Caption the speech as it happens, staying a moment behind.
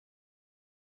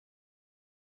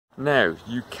Now,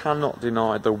 you cannot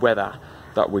deny the weather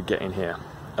that we're getting here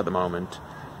at the moment.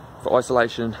 For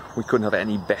isolation, we couldn't have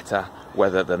any better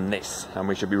weather than this, and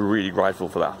we should be really grateful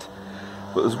for that.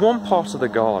 But there's one part of the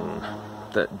garden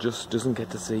that just doesn't get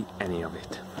to see any of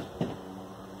it.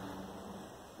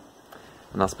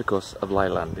 And that's because of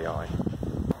Leylandii.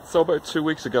 So about 2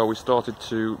 weeks ago we started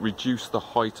to reduce the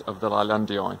height of the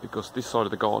Leylandii because this side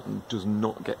of the garden does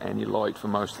not get any light for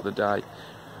most of the day.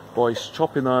 By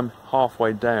chopping them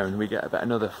halfway down, we get about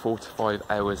another 4 to 5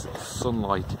 hours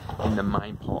sunlight in the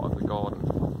main part of the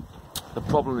garden. The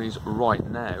problem is right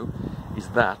now is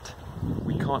that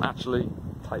we can't actually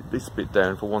take this bit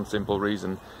down for one simple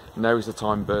reason. Now is the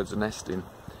time birds are nesting,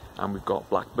 and we've got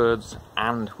blackbirds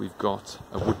and we've got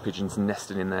wood pigeons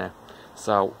nesting in there.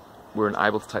 So we're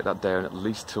unable to take that down at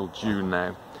least till June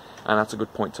now. And that's a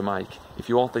good point to make. If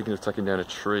you are thinking of taking down a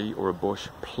tree or a bush,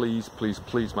 please, please,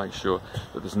 please make sure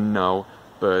that there's no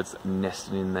birds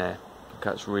nesting in there. Okay,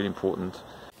 that's really important.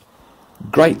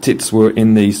 Great tits were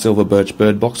in the silver birch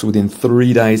bird box within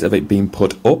 3 days of it being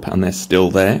put up, and they're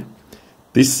still there.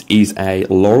 This is a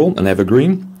laurel, an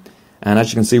evergreen, and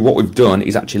as you can see, what we've done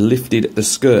is actually lifted the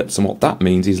skirts, and what that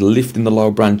means is lifting the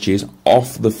lower branches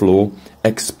off the floor,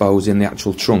 exposing the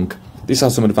actual trunk. This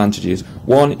has some advantages.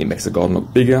 1, it makes the garden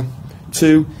look bigger.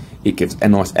 2, it gives a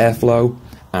nice airflow.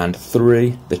 And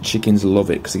 3, the chickens love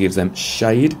it because it gives them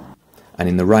shade, and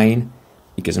in the rain,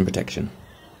 it gives them protection.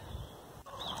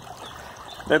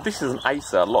 Now this is an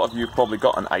Acer. A lot of you have probably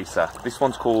got an Acer. This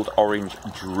one's called Orange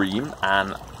Dream,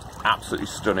 and absolutely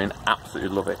stunning,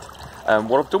 absolutely love it.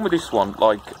 What I've done with this one,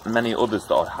 like many others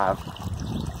that I have,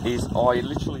 is I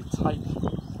literally take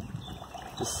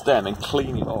the stem and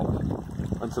clean it up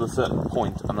until a certain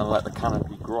point and then let the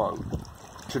canopy grow.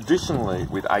 Traditionally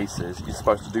with Acers, you're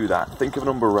supposed to do that. Think of an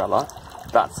umbrella,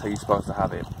 that's how you're supposed to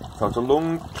have it. So it's a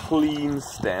long, clean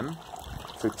stem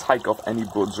to take off any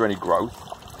buds or any growth,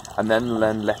 and then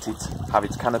let it have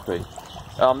its canopy.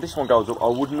 This one goes up. I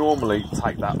would normally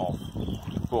take that off,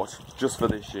 but just for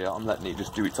this year I'm letting it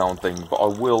just do its own thing. But I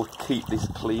will keep this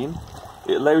clean.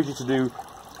 It allows you to do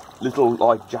little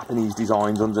like Japanese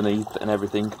designs underneath and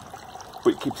everything,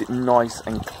 but it keeps it nice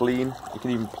and clean. You can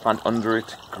even plant under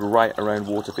it, great around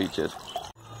water features.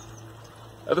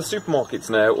 At the supermarkets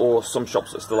now, or some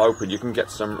shops that are still open, you can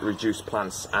get some reduced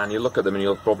plants, and you look at them and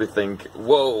you'll probably think,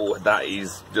 whoa, that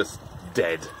is just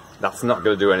dead. That's not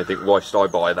going to do anything, why should I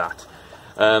buy that?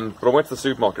 But I went to the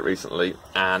supermarket recently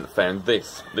and found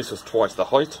this. This was twice the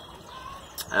height,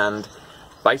 and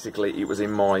basically it was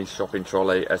in my shopping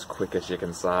trolley as quick as you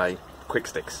can say, quick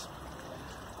sticks.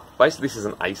 Basically this is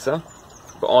an Acer,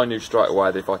 but I knew straight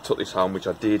away that if I took this home, which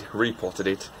I did, repotted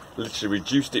it, literally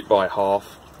reduced it by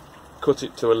half, cut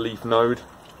it to a leaf node,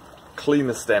 clean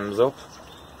the stems up.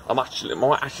 I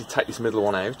might actually take this middle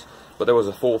one out, but there was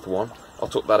a fourth one. I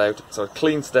took that out. So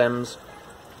clean stems,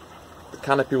 the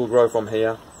canopy will grow from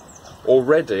here.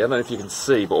 Already, I don't know if you can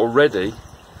see, but already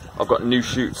I've got new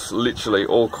shoots literally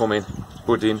all coming,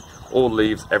 budding, all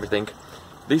leaves, everything.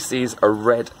 This is a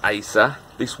red Acer.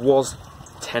 This was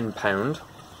 £10.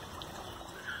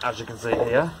 As you can see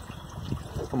here,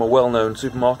 from a well-known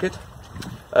supermarket,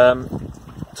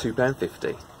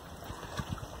 £2.50.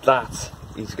 That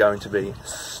is going to be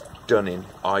stunning,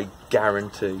 I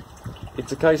guarantee.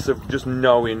 It's a case of just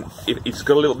knowing if it's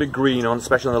got a little bit green on,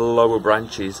 especially on the lower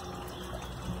branches,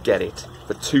 get it.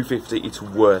 For £2.50, it's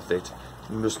worth it.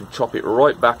 You just chop it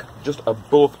right back, just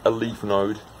above a leaf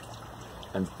node,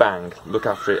 and bang, look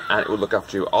after it, and it will look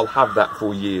after you. I'll have that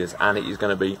for years, and it is going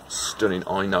to be stunning.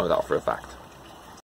 I know that for a fact.